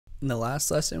In the last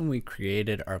lesson, we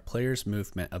created our player's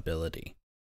movement ability.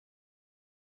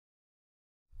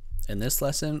 In this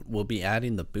lesson, we'll be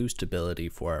adding the boost ability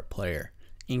for our player,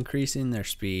 increasing their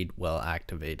speed while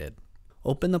activated.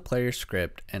 Open the player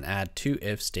script and add 2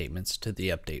 if statements to the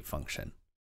update function.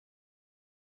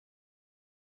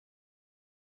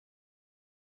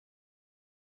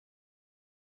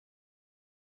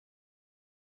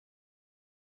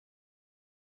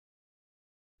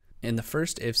 In the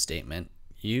first if statement,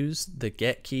 use the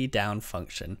getKeyDown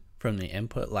function from the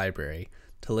input library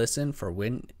to listen for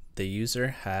when the user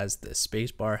has the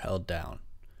spacebar held down,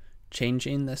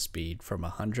 changing the speed from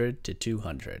 100 to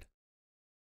 200.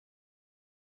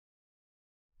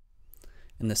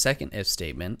 In the second if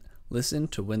statement, listen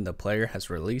to when the player has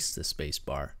released the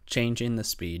spacebar, changing the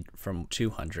speed from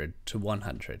 200 to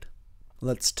 100.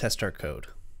 Let's test our code.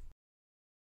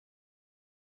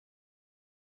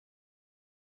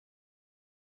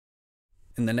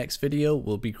 In the next video,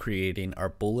 we'll be creating our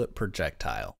bullet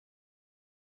projectile.